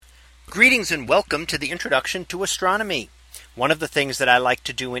Greetings and welcome to the introduction to astronomy. One of the things that I like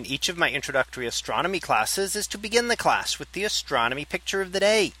to do in each of my introductory astronomy classes is to begin the class with the astronomy picture of the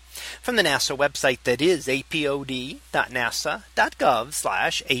day from the NASA website, that is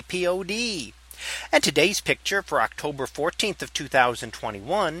apod.nasa.gov/apod. And today's picture for October 14th of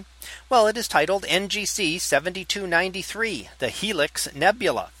 2021. Well, it is titled NGC 7293, the Helix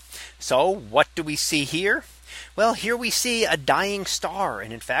Nebula. So what do we see here? Well, here we see a dying star,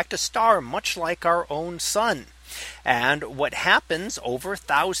 and in fact a star much like our own sun. And what happens over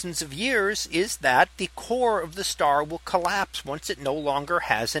thousands of years is that the core of the star will collapse once it no longer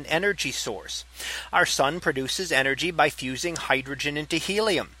has an energy source. Our sun produces energy by fusing hydrogen into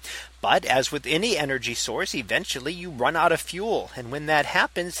helium. But as with any energy source, eventually you run out of fuel. And when that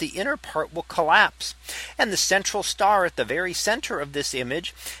happens, the inner part will collapse. And the central star at the very center of this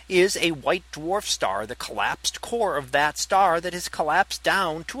image is a white dwarf star, the collapsed core of that star that has collapsed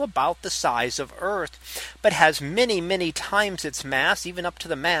down to about the size of Earth, but has many times its mass, even up to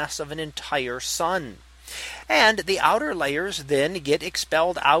the mass of an entire sun. And the outer layers then get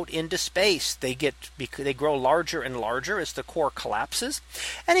expelled out into space. They grow larger and larger as the core collapses.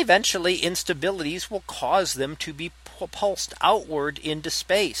 And eventually instabilities will cause them to be pulsed outward into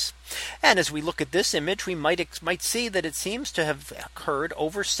space. And as we look at this image, we might see that it seems to have occurred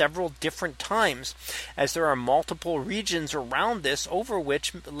over several different times, as there are multiple regions around this over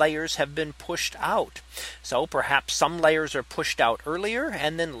which layers have been pushed out. So perhaps some layers are pushed out earlier,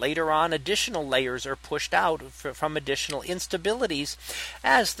 and then later on additional layers are pushed out from additional instabilities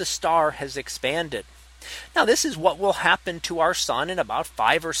as the star has expanded. Now, this is what will happen to our sun in about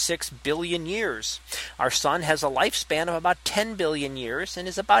 5 or 6 billion years. Our sun has a lifespan of about 10 billion years and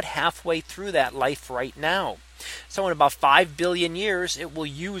is about halfway through that life right now. So in about 5 billion years, it will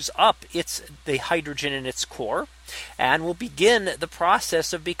use up the hydrogen in its core and will begin the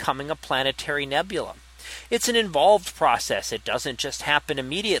process of becoming a planetary nebula. It's an involved process. It doesn't just happen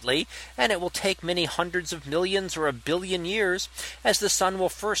immediately, and it will take many hundreds of millions or a billion years, as the sun will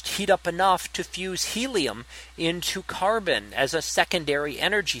first heat up enough to fuse helium into carbon as a secondary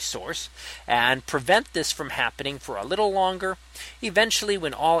energy source and prevent this from happening for a little longer. Eventually,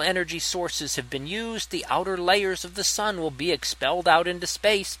 when all energy sources have been used, the outer layers of the sun will be expelled out into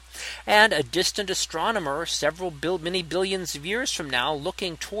space, and a distant astronomer many billions of years from now,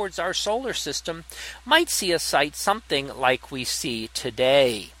 looking towards our solar system, might see a sight something like we see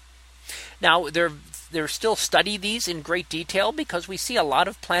today. Now, they're still study these in great detail because we see a lot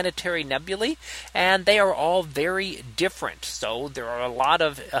of planetary nebulae, and they are all very different. So there are a lot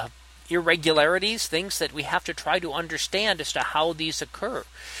of irregularities, things that we have to try to understand as to how these occur.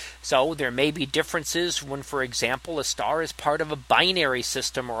 So there may be differences when, for example, a star is part of a binary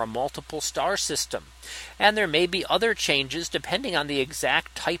system or a multiple star system. And there may be other changes depending on the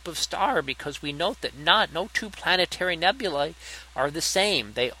exact type of star, because we note that no two planetary nebulae are the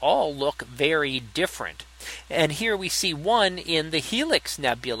same. They all look very different. And here we see one in the Helix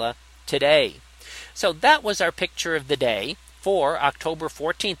Nebula today. So that was our picture of the day for October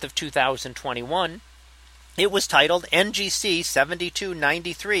 14th of 2021. It was titled NGC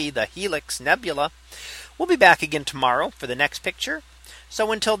 7293, the Helix Nebula. We'll be back again tomorrow for the next picture.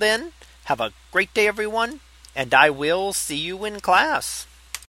 So until then, have a great day, everyone, and I will see you in class.